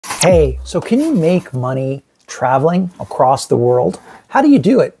Hey, so can you make money traveling across the world? How do you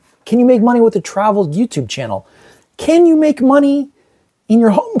do it? Can you make money with a travel YouTube channel? Can you make money in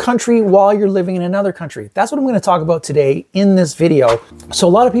your home country while you're living in another country? That's what I'm going to talk about today in this video. So a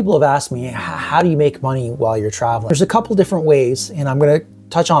lot of people have asked me, how do you make money while you're traveling? There's a couple different ways, and I'm going to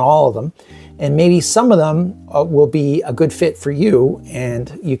touch on all of them. And maybe some of them will be a good fit for you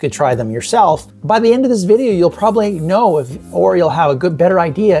and you could try them yourself. By the end of this video, you'll probably know or you'll have a better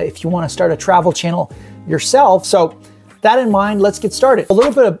idea if you want to start a travel channel yourself. So that in mind, let's get started. A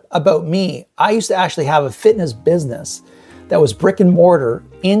little bit about me. I used to actually have a fitness business that was brick and mortar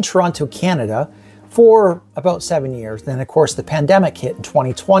in Toronto, Canada for about 7 years. Then of course the pandemic hit in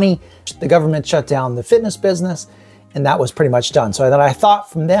 2020. The government shut down the fitness business, and that was pretty much done. So then I thought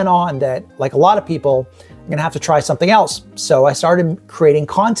from then on that, like a lot of people, I'm gonna have to try something else. So I started creating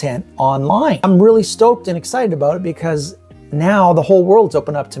content online. I'm really stoked and excited about it because now the whole world's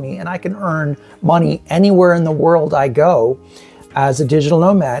open up to me and I can earn money anywhere in the world I go as a digital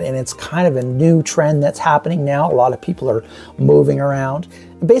nomad. And it's kind of a new trend that's happening now. A lot of people are moving around.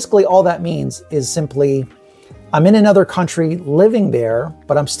 And basically all that means is simply, I'm in another country living there,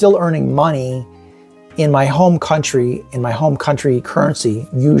 but I'm still earning money in my home country currency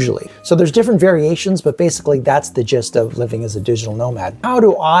usually. So there's different variations, but basically that's the gist of living as a digital nomad. How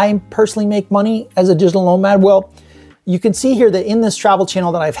do I personally make money as a digital nomad? Well, you can see here that in this travel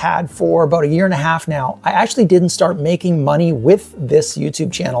channel that I've had for about 1.5 years now, I actually didn't start making money with this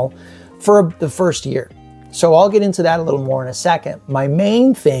YouTube channel for the first year. So I'll get into that a little more in a second. The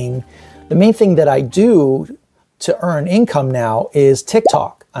main thing that I do to earn income now is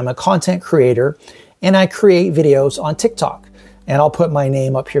TikTok. I'm a content creator and I create videos on TikTok. And I'll put my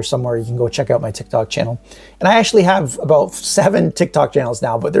name up here somewhere. You can go check out my TikTok channel. And I actually have about 7 TikTok channels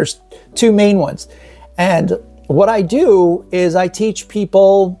now, but there's 2 main ones. And what I do is I teach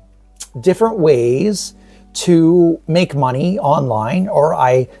people different ways to make money online, or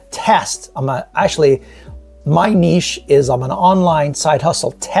I test. My niche is I'm an online side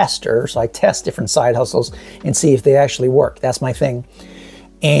hustle tester. So I test different side hustles and see if they actually work. That's my thing.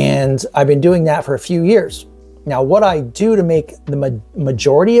 And I've been doing that for a few years. Now, what I do to make the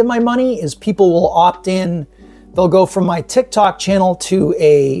majority of my money is people will opt in. They'll go from my TikTok channel to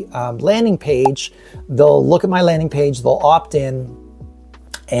a landing page. They'll look at my landing page, they'll opt in,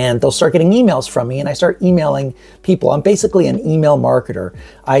 and they'll start getting emails from me, and I start emailing people. I'm basically an email marketer.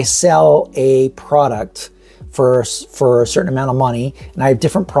 I sell a product for a certain amount of money, and I have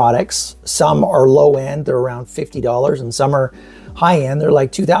different products. Some are low end, they're around $50, and some are high end, they're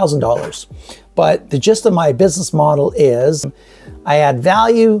like $2,000. But the gist of my business model is I add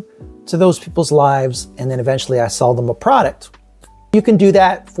value to those people's lives, and then eventually I sell them a product. You can do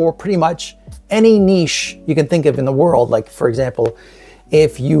that for pretty much any niche you can think of in the world. Like for example,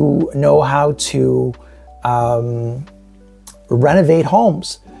 if you know how to renovate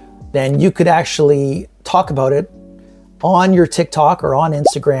homes, then you could actually talk about it on your TikTok or on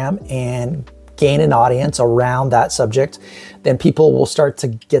Instagram and gain an audience around that subject. Then people will start to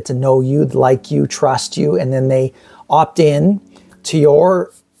get to know you, like you, trust you, and then they opt in to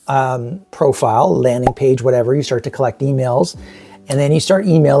your profile, landing page, whatever. You start to collect emails, and then you start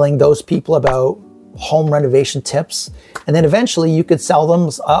emailing those people about home renovation tips. And then eventually you could sell them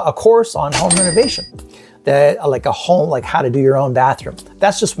a course on home renovation, like how to do your own bathroom.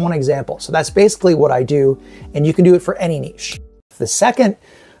 That's just one example. So that's basically what I do, and you can do it for any niche. The second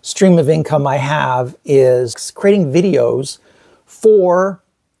stream of income I have is creating videos for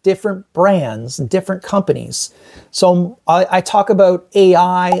different brands and different companies. So I talk about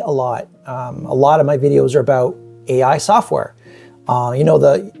AI a lot. A lot of my videos are about AI software. Have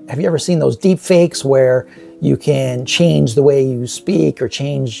you ever seen those deep fakes where you can change the way you speak or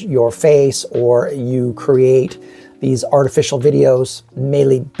change your face, or you create these artificial videos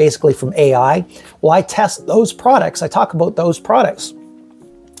basically from AI? Well, I test those products. I talk about those products.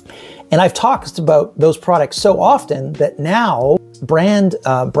 And I've talked about those products so often that now brands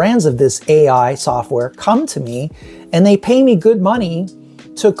of this AI software come to me and they pay me good money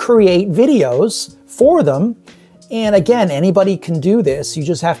to create videos for them. And again, anybody can do this. You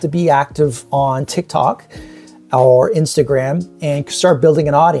just have to be active on TikTok or Instagram and start building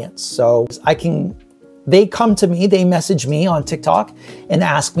an audience. So they come to me, they message me on TikTok and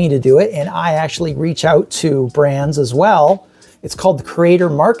ask me to do it. And I actually reach out to brands as well. It's called the Creator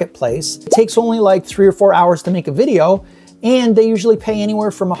Marketplace. It takes only like 3 or 4 hours to make a video, and they usually pay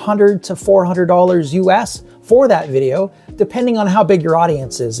anywhere from $100 to $400 US for that video, depending on how big your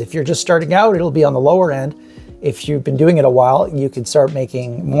audience is. If you're just starting out, it'll be on the lower end. If you've been doing it a while, you can start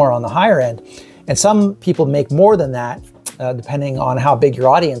making more on the higher end. And some people make more than that depending on how big your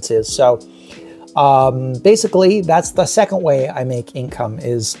audience is. So basically, that's the second way I make income,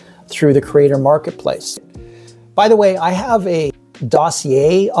 is through the creator marketplace. By the way, I have a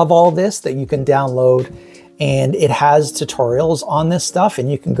dossier of all this that you can download, and it has tutorials on this stuff,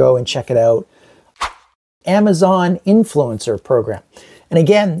 and you can go and check it out. Amazon Influencer Program. And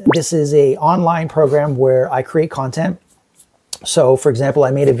again, this is an online program where I create content. So for example,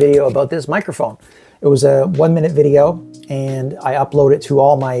 I made a video about this microphone. It was a 1-minute video, and I upload it to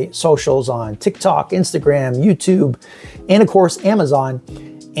all my socials on TikTok, Instagram, YouTube, and of course, Amazon.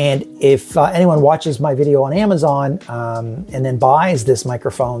 And if anyone watches my video on Amazon and then buys this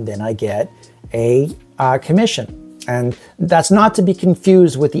microphone, then I get a commission. And that's not to be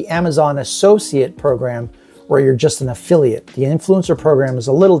confused with the Amazon Associate Program, where you're just an affiliate. The influencer program is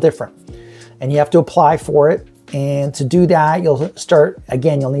a little different, and you have to apply for it. And to do that, you'll need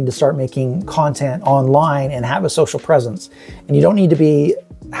to start making content online and have a social presence. And you don't need to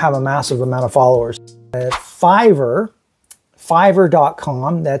have a massive amount of followers.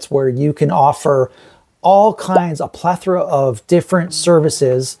 Fiverr.com, that's where you can offer all kinds, a plethora of different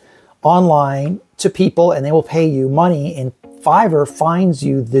services online to people, and they will pay you money, and Fiverr finds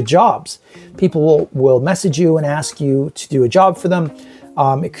you the jobs. People will message you and ask you to do a job for them.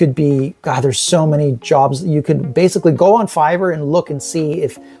 It could be, God, there's so many jobs. You can basically go on Fiverr and look and see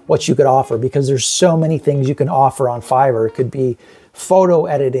what you could offer, because there's so many things you can offer on Fiverr. It could be photo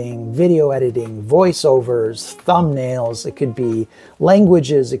editing, video editing, voiceovers, thumbnails. It could be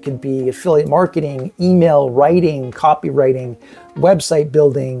languages. It could be affiliate marketing, email writing, copywriting, website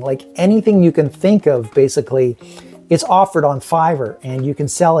building, like anything you can think of. Basically, it's offered on Fiverr, and you can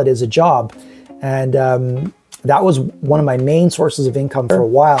sell it as a job. And that was one of my main sources of income for a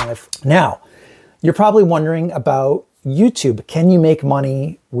while. Now, you're probably wondering about YouTube. Can you make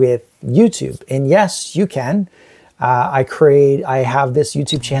money with YouTube? And yes, you can. I have this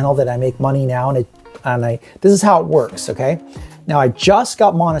YouTube channel that I make money now, and this is how it works, okay? Now, I just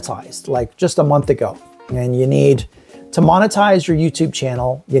got monetized like just a month ago, and to monetize your YouTube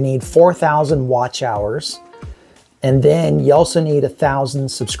channel, you need 4,000 watch hours. And then you also need 1,000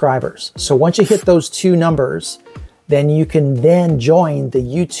 subscribers. So once you hit those two numbers, then you can then join the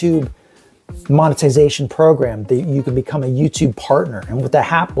YouTube monetization program. You can become a YouTube partner. And what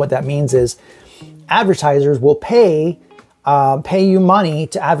that means is advertisers will pay you money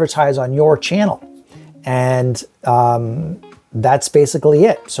to advertise on your channel. And that's basically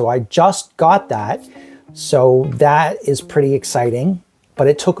it. So I just got that. So that is pretty exciting. But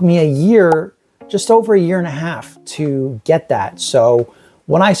it took me just over a year and a half to get that. So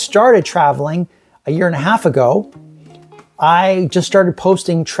when I started traveling a year and a half ago, I just started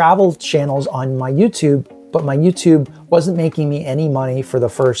posting travel channels on my YouTube, but my YouTube wasn't making me any money for the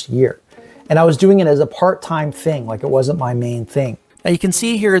first year. And I was doing it as a part-time thing, like it wasn't my main thing. Now you can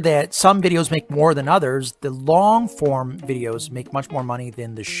see here that some videos make more than others. The long form videos make much more money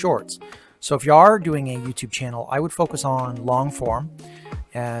than the shorts. So if you are doing a YouTube channel, I would focus on long form,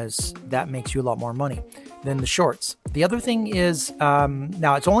 as that makes you a lot more money than the shorts. The other thing is,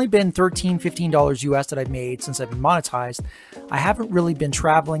 now it's only been $13, $15 US that I've made since I've been monetized. I haven't really been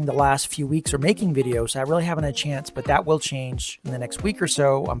traveling the last few weeks or making videos. So I really haven't had a chance, but that will change in the next week or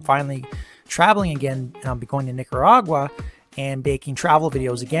so. I'm finally traveling again, and I'll be going to Nicaragua and making travel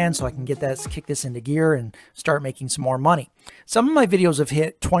videos again, so I can kick this into gear and start making some more money. Some of my videos have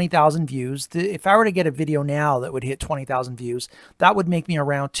hit 20,000 views. If I were to get a video now that would hit 20,000 views, that would make me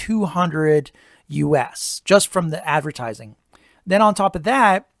around 200 US just from the advertising. Then on top of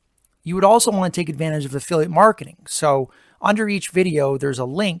that, you would also want to take advantage of affiliate marketing. So under each video, there's a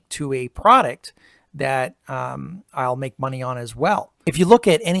link to a product that I'll make money on as well. If you look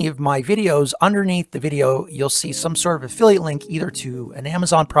at any of my videos, underneath the video, you'll see some sort of affiliate link either to an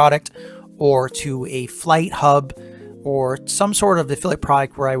Amazon product or to a flight hub or some sort of affiliate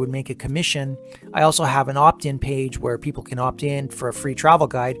product where I would make a commission. I also have an opt-in page where people can opt in for a free travel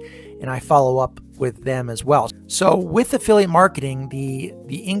guide, and I follow up with them as well. So with affiliate marketing, the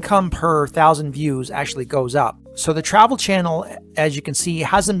income per 1,000 views actually goes up. So the travel channel, as you can see,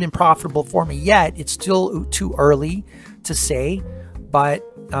 hasn't been profitable for me yet. It's still too early to say, but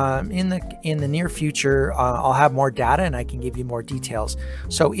in the near future, I'll have more data and I can give you more details.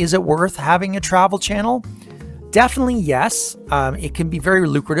 So is it worth having a travel channel? Definitely yes. It can be very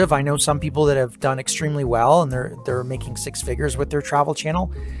lucrative. I know some people that have done extremely well and they're making 6 figures with their travel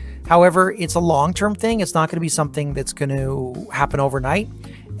channel. However, it's a long-term thing. It's not going to be something that's going to happen overnight.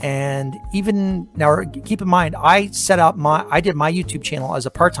 And even now, keep in mind, I did my YouTube channel as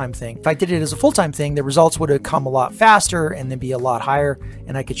a part-time thing. If I did it as a full-time thing, the results would have come a lot faster and then be a lot higher,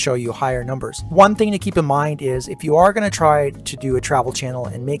 and I could show you higher numbers. One thing to keep in mind is if you are going to try to do a travel channel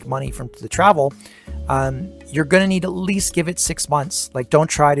and make money from the travel, you're going to need to at least give it 6 months. Like, don't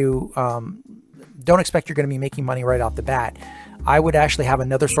expect you're going to be making money right off the bat. I would actually have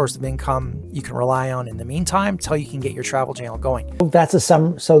another source of income you can rely on in the meantime until you can get your travel channel going.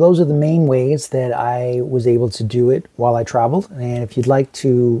 So those are the main ways that I was able to do it while I traveled. And if you'd like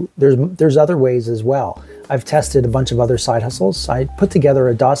to, there's other ways as well. I've tested a bunch of other side hustles. I put together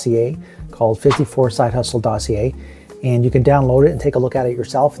a dossier called 54 Side Hustle Dossier, and you can download it and take a look at it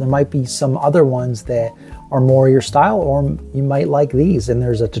yourself. There might be some other ones that are more your style, or you might like these. And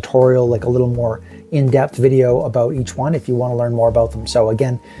there's a tutorial, like a little more in-depth video about each one if you want to learn more about them. So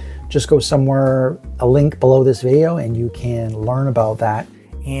again, just go somewhere, a link below this video, and you can learn about that.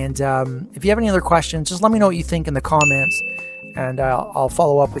 And if you have any other questions, just let me know what you think in the comments, and I'll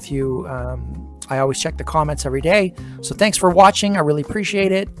follow up with you. I always check the comments every day. So thanks for watching. I really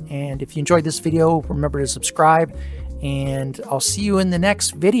appreciate it. And if you enjoyed this video, remember to subscribe, and I'll see you in the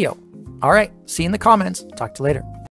next video. All right, see you in the comments. Talk to you later.